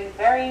 very,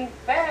 very,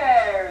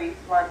 very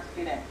smart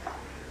students.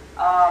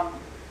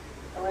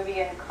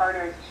 Olivia and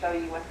Carter to show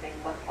you what they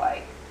look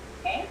like.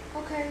 Okay?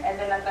 Okay. And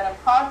then I'm going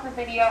to pause the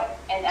video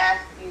and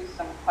ask you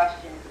some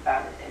questions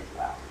about it as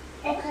well.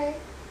 Okay.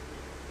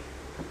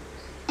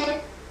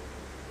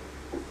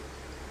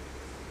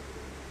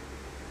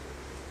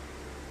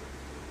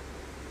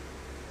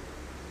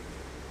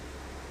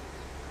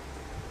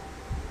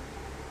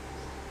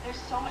 There's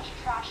so much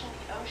trash in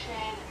the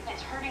ocean,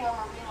 it's hurting our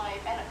marine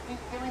life, and we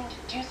really need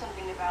to do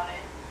something about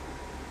it.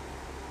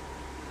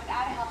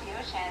 Without a healthy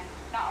ocean,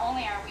 not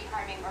only are we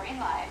harming marine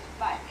life,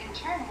 but in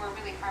turn we're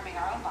really harming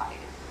our own bodies.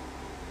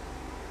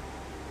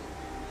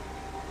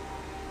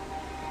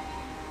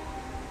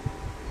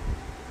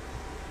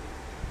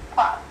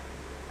 Pause.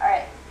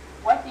 Alright,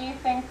 what do you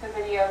think the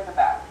video is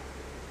about?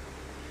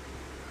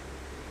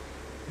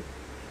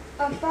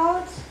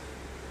 About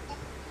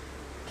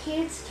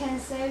kids can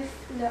save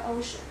the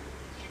ocean.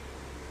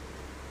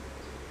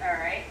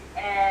 Alright,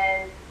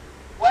 and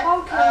what,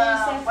 How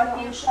can we save what the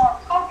do you ocean?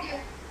 call,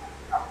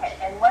 okay,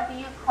 and what do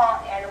you call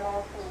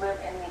animals who live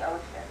in the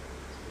ocean?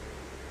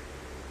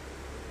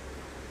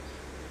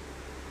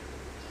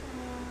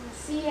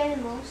 Sea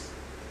animals.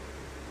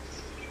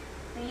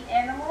 Sea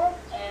animals,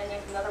 and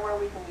there's another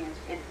word we can use.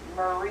 It's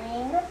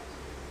marine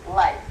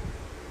life.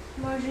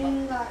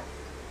 Marine life.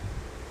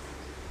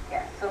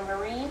 Yeah, so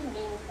marine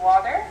means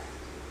water,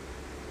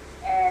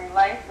 and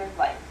life is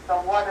life.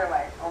 So water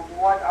life, or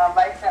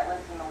life that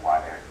lives in the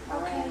water.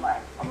 Marine Okay.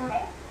 life,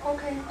 okay?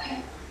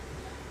 Okay.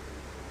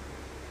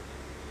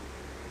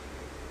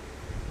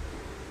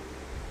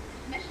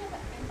 The mission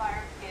of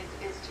Enviro Kids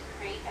is to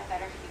create a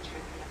better future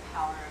through the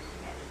power of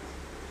kids.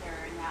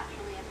 They're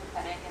naturally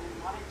empathetic and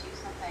want to do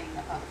something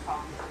about the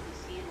problems that we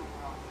see in the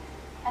world.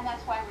 And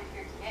that's why we're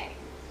here today,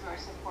 through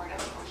our support of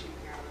the Ocean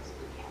Heroes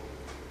Boot Camp.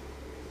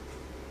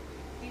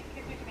 These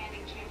kids are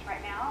demanding change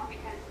right now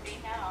because they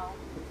know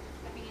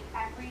that we need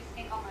every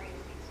single marine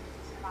species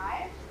to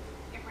survive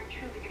if we're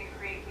truly going to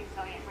create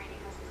resilient marine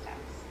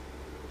ecosystems.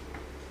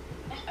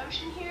 An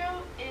ocean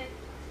hero is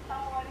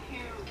someone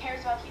who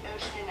cares about the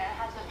ocean and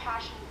has a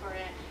passion for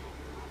it.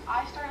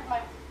 I started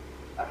my...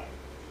 Okay.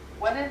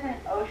 What is an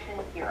ocean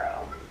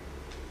hero?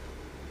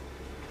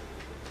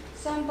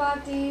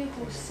 Somebody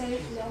who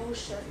saved the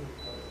ocean.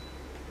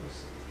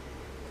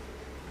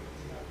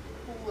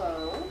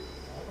 Close.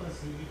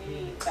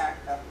 Maybe back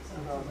up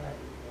a little bit.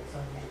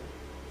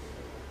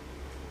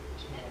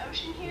 An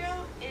ocean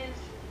hero is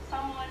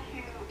someone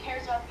who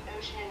cares about the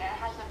ocean and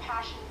has a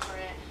passion for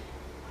it.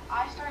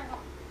 I started my...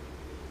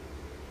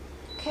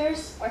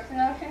 Cares. What's an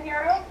ocean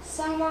hero?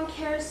 Someone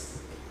cares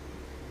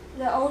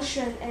the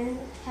ocean and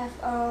have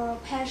a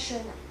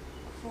passion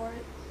for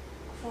it.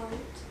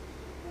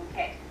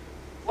 Okay.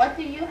 What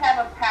do you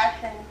have a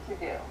passion to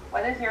do?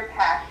 What is your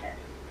passion?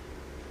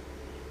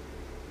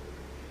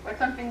 What's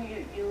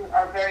something you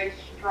are very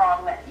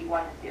strong that you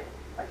want to do?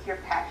 What's your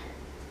passion?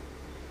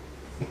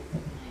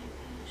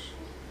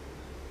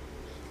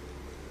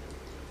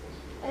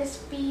 Is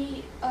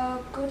be a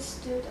good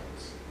student.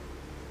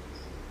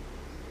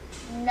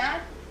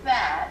 Not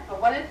that,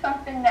 but what is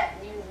something that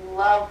you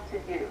love to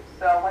do?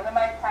 So one of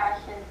my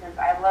passions is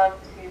I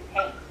love to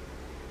paint.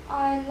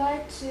 I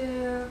like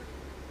to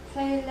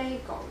play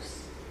Legos.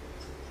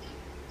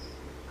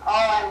 Oh,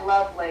 I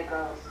love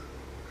Legos.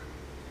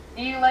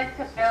 Do you like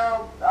to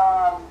build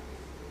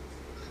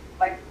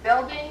like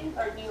buildings,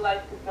 or do you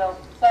like to build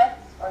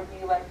sets, or do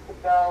you like to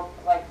build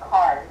like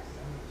cars?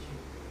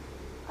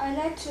 I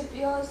like to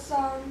build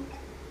some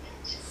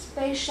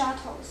space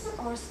shuttles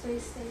or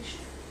space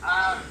stations.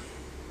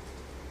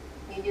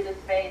 You do the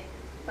space.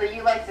 So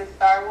you like the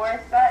Star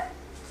Wars set?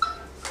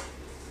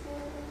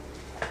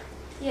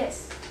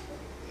 Yes.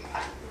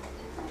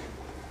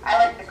 I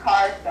like the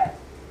car set.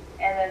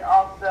 And then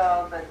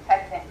also the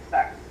Technic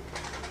sets.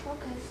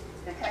 Okay.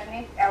 The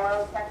Technic,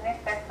 LO Technic,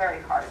 that's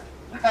very hard.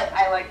 But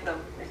I like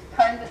them. There's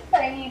tons of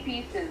tiny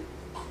pieces.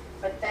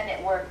 But then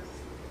it works.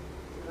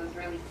 It was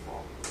really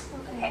cool.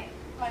 Okay.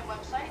 My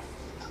website,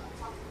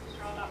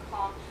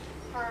 com,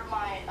 for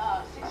my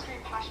 6th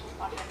grade passion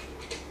project.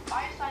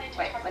 I decided to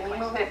Wait, target let me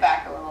my move it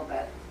back a little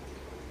bit.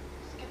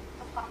 skip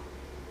the plastic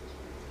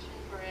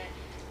for it.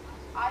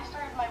 I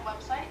started my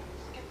website,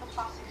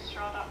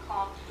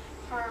 skiptheplasticstraw.com,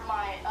 for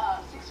my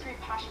 6th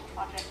grade passion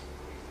project.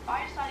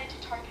 I decided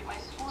to target my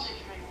school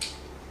district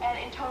And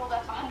in total,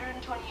 that's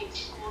 128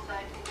 schools that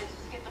I convinced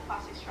to get the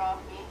plastic straw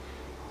with me.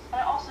 And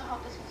I also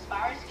hope this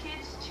inspires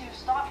kids to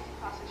stop using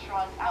plastic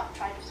straws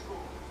outside of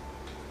school.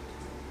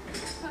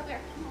 So there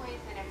are a few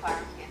ways that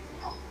Enviro Kids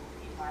help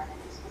the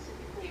environment,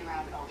 specifically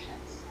around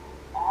oceans.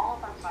 All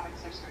of our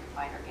products are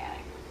certified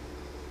organic.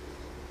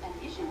 And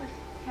the issue with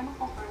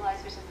chemical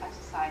fertilizers and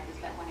pesticides is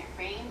that when it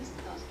rains,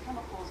 those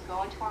chemicals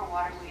go into our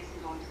waterways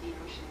and go into the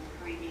ocean,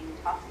 creating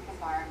toxic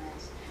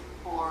environments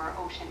for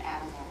ocean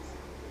animals.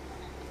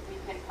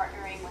 We've been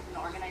partnering with an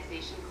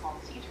organization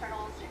called Sea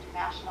Turtles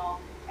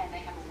International, and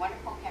they have a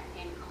wonderful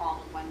campaign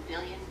called 1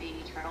 Billion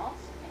Baby Turtles,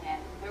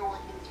 and they're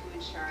working to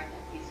ensure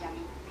that these young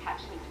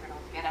hatchling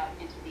turtles get out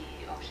into the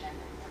ocean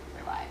and live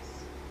their lives.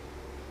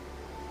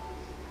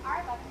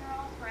 Our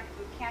 11-year-olds who are at the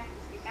boot camp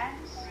this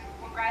weekend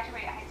will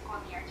graduate high school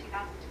in the year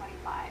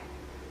 2025,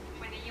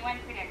 where the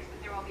UN predicts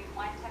that there will be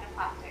 1 ton of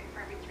plastic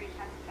for every 3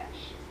 tons of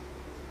fish.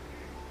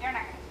 They're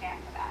not going to stand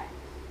for that.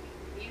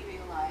 We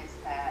realize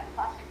that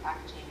plastic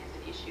packaging is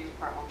an issue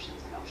for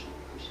oceans and ocean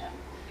pollution.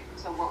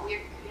 So what we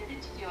are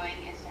committed to doing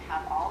is to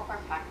have all of our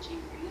packaging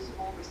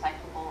reusable,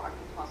 recyclable, or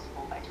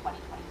compostable by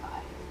 2025.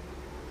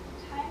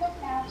 Time is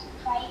now to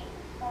fight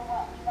for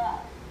what we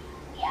love.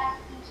 We ask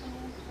you to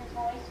use your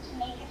voice to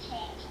make a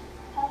change.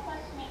 Help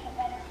us make a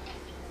better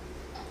future.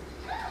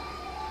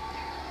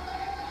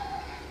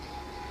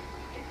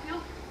 It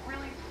feels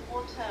really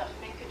cool to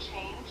make a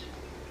change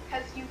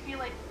because you feel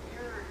like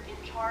you're in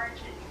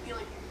charge and you feel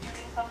like you're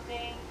doing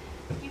something.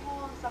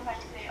 People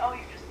sometimes say, oh,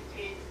 you're just a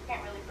kid, you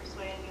can't really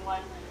persuade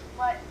anyone.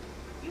 But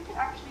you can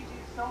actually do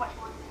so much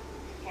more than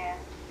you can.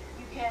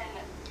 You can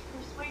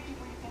persuade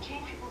people, you can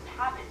change people's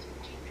habits, you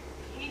can change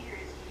people's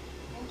behaviors.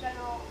 In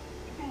general,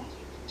 you can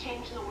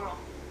change the world.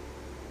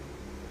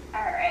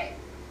 All right.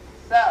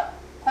 So,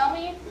 tell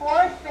me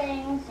 4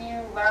 things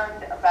you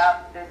learned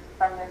about this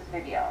from this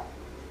video.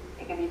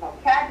 It can be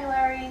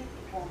vocabulary,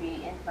 it can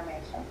be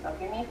information. So,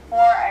 give me 4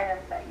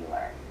 items that you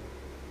learned.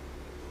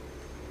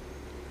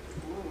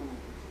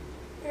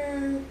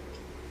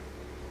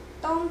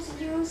 Don't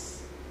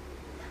use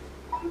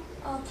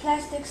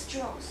plastic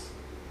straws.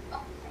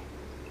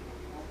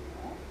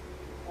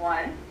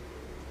 1.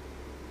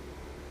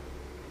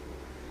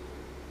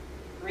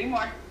 3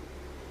 more.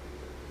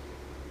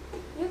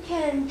 You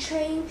can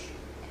change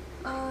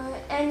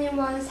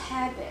anyone's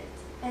habit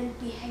and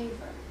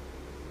behavior.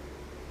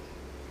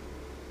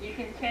 You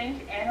can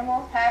change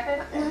animals'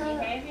 habits and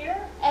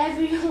behavior?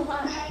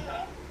 Everyone.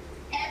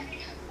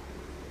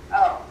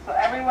 Oh, so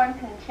everyone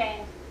can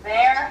change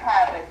their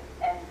habits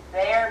and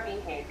their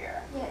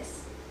behavior.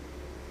 Yes.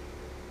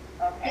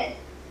 Okay.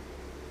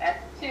 That's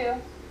 2.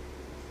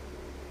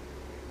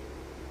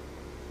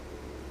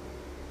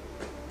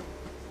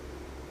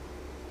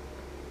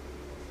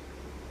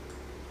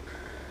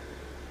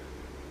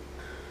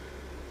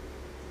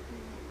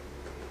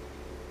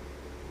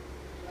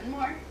 One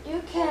more. You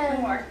One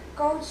can more.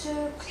 go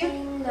to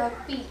clean the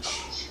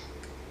beach.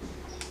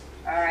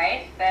 All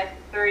right, that's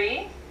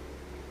 3.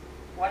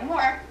 One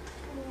more.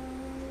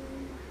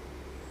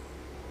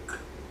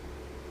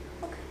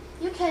 Okay.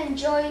 You can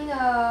join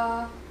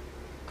a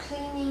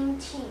cleaning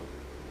team.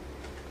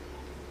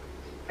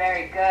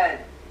 Very good.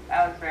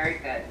 That was very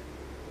good.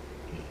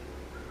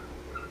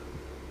 All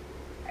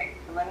right,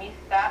 so let me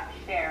stop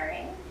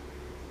sharing.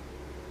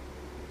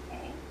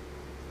 Okay.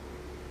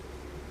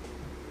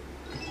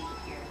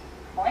 Here's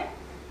the point.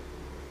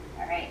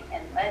 All right,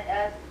 and let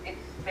us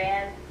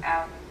expand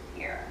out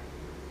here.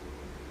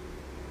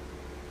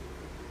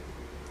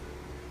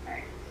 All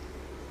right.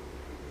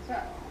 So,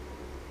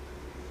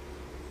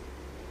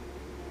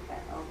 move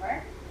that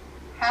over.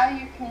 How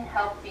you can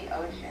help the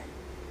ocean.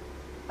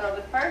 So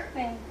the first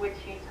thing which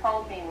you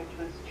told me, which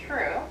was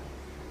true,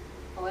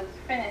 so let's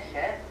finish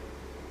it.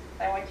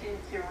 I want you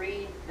to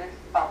read this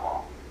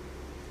bubble.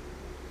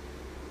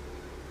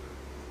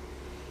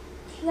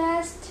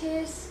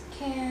 Plastics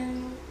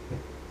can.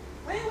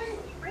 Wait,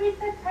 read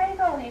the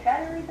title. You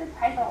gotta read the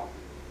title.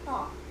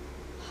 Oh,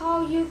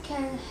 how you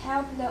can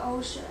help the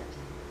ocean.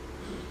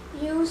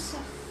 Use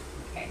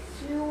Okay.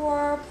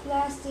 fewer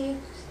plastic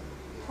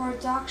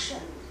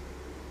production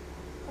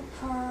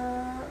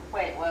per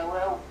Wait.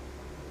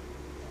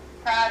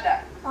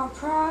 Product.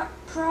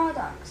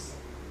 products.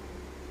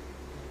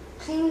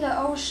 Clean the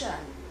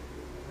ocean.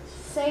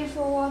 Save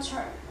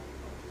water.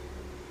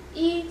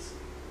 Eat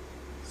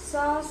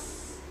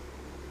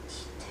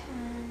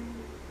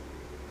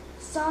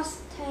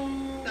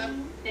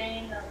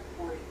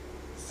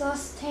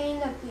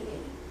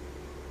sustainably.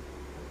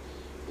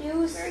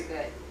 Use Very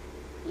good.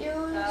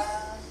 use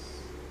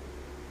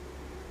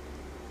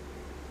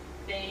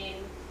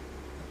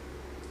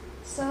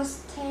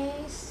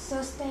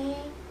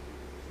sustain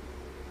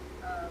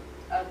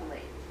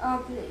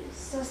Ugly.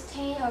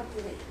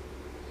 sustainably.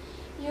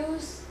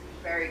 Use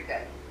Very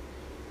good.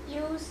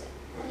 use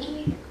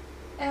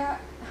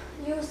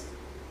use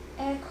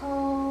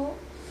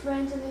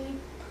eco-friendly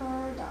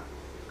products.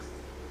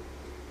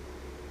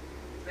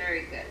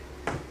 Very good.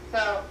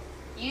 So,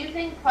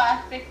 using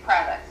plastic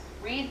products.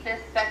 Read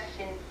this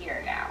section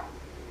here now.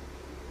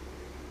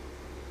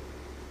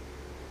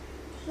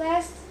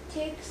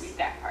 Plastics. Read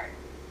that part.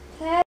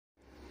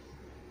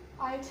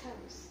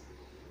 Items.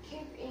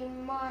 Keep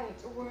in mind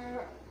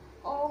where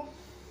all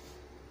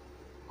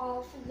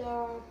of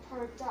the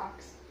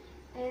products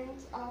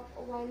end up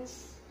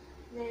once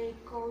they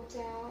go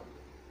down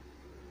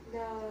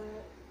the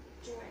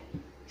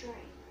drain.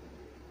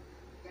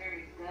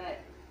 Very good.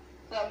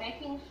 So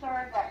making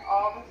sure that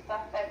all the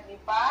stuff that you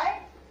buy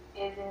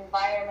is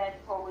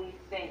environmentally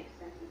safe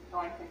since it's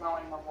going to go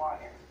in the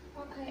water.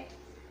 Okay.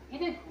 You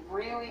did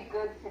really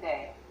good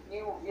today.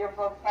 Your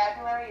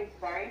vocabulary is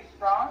very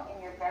strong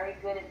and you're very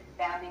good at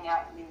sounding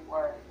out new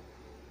words.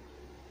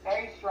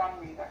 Very strong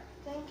reader.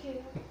 Thank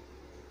you.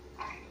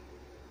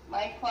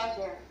 My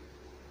pleasure.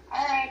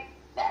 All right,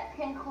 that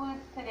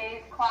concludes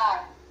today's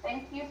class.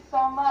 Thank you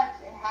so much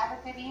and have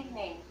a good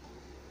evening.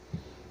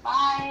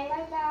 Bye.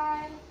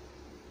 Bye-bye.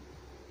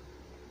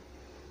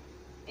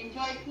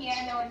 Enjoy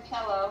piano and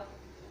cello.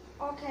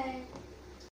 Okay.